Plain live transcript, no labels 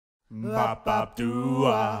Bop bop doo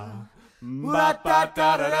ah, bop bop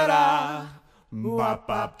da da da da, bop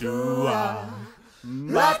bop doo ah,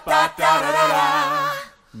 bop bop da da da da,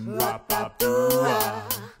 bop bop doo ah,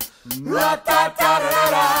 bop bop da da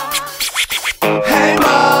da da. Hey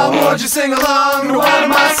mom, won't you sing along to one of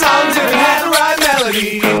my songs if it had the right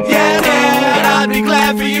melody? Yeah, Dad, I'd be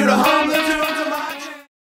glad for you to hum the tunes of my jam.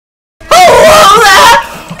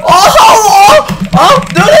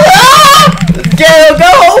 Go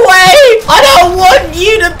away! I don't want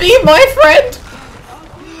you to be my friend!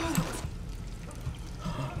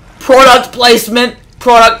 Product placement!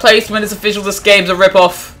 Product placement is official. This game's a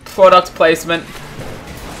rip-off. Product placement.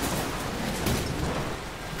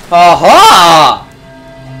 Aha!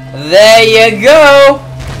 There you go!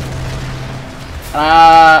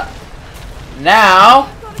 Now,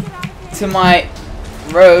 to my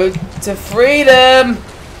road to freedom!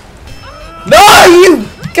 No, you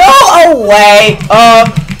go away!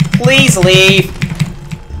 Please leave.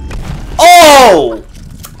 Oh!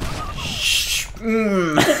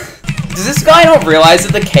 Does this guy not realize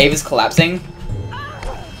that the cave is collapsing?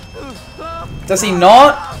 Does he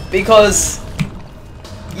not? Because,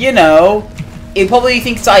 you know, he probably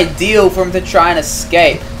thinks it's ideal for him to try and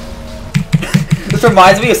escape. This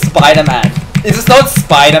reminds me of Spider-Man. Is this not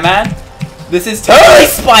Spider-Man? This is totally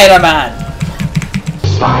Spider-Man!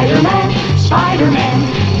 Spider-Man,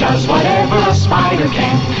 Spider-Man, does whatever a spider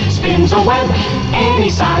can. Spins a web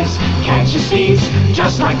any size, catches thieves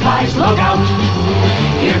just like flies. Look out,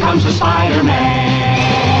 here comes the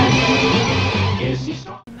Spider-Man. Is he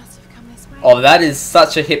strong? Oh, that is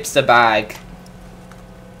such a hipster bag.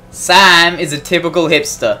 Sam is a typical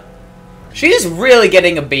hipster. She's really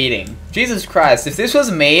getting a beating. Jesus Christ, if this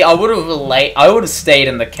was me, I would have stayed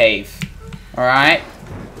in the cave. Alright?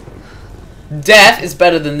 Death is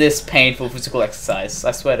better than this painful physical exercise.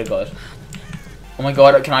 I swear to God. Oh my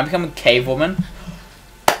God, can I become a cave woman?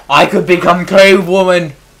 I could become cave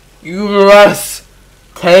woman! Yes!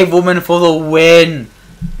 Cave woman for the win!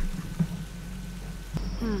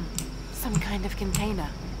 Some kind of container.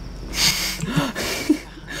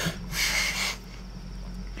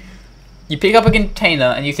 You pick up a container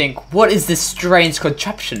and you think, what is this strange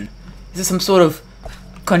contraption? Is this some sort of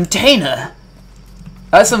container?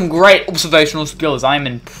 That's some great observational skills. I'm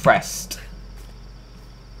impressed.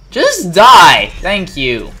 Just die! Thank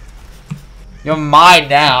you. You're mine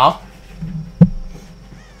now.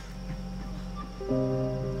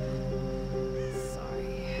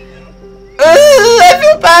 Sorry. I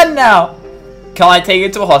feel bad now. Can I take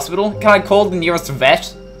it to a hospital? Can I call the nearest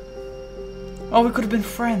vet? Oh, we could have been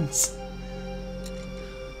friends.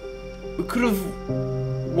 We could have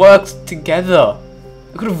worked together.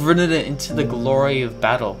 We could have ridden it into the glory of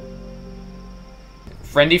battle.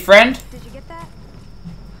 Friendy friend? Did you get that?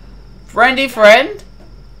 Friendy friend?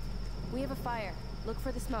 We have a fire. Look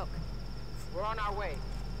for the smoke. We're on our way.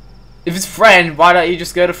 If it's friend, why don't you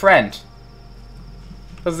just go to friend?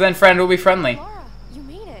 Because then friend will be friendly. Laura, you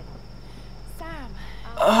made it. Sam.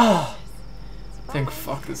 Oh, thank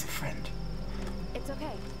fuck there's a friend. It's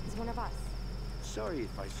okay. He's one of us. Sorry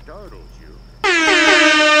if I startled you.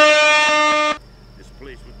 This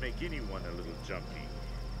place would make anyone a little jumpy.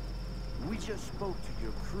 We just spoke to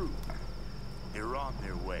your crew. They're on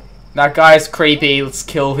their way. That guy's creepy. Let's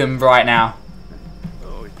kill him right now.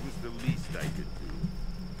 Oh, it was the least I could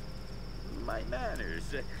do. My manners.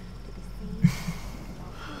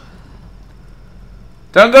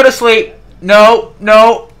 Don't go to sleep. No,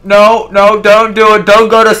 no, no, no, don't do it. Don't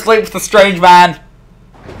go to sleep with the strange man.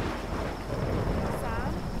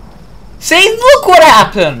 Sam? See, look what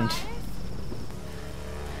happened.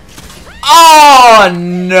 Oh,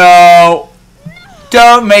 no.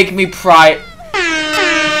 Don't make me pry.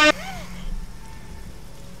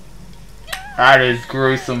 That is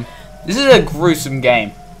gruesome. This is a gruesome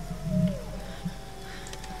game.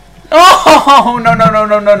 Oh, no, no, no,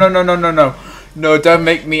 no, no, no, no, no, no, no. No, don't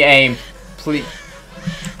make me aim. Please.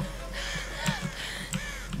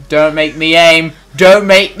 Don't make me aim. Don't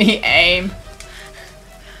make me aim.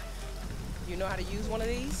 You know how to use one of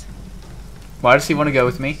these? Why does he want to go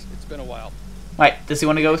with me? It's been a while. Wait, does he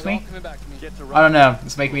want to go with It's all me? coming back to me. I don't know.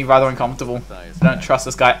 It's making me rather uncomfortable. I don't trust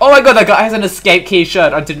this guy. Oh my God, that guy has an escape key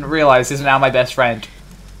shirt. I didn't realize he's now my best friend.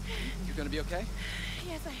 You're gonna be okay?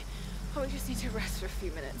 Yes, I just need to rest for a few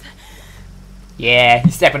minutes. Yeah,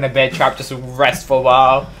 you step in a bed trap, just rest for a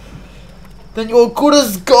while. Then you're good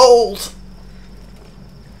as gold.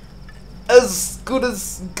 As good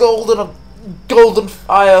as gold in a golden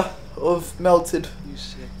fire of melted You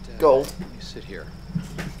sit. gold. You sit here.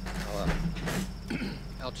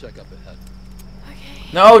 I'll check up ahead.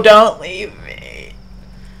 Okay. No, don't leave me.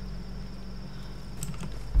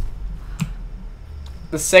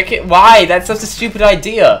 The second... Why? That's such a stupid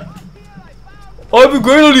idea. I have a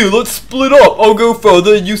great idea. Let's split up. I'll go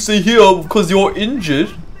further and you stay here because you're injured.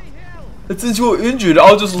 And since you're injured,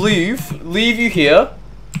 I'll just leave. Leave you here.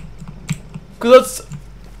 Because that's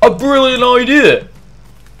a brilliant idea.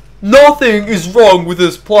 Nothing is wrong with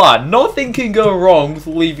this plan. Nothing can go wrong with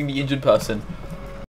leaving the injured person.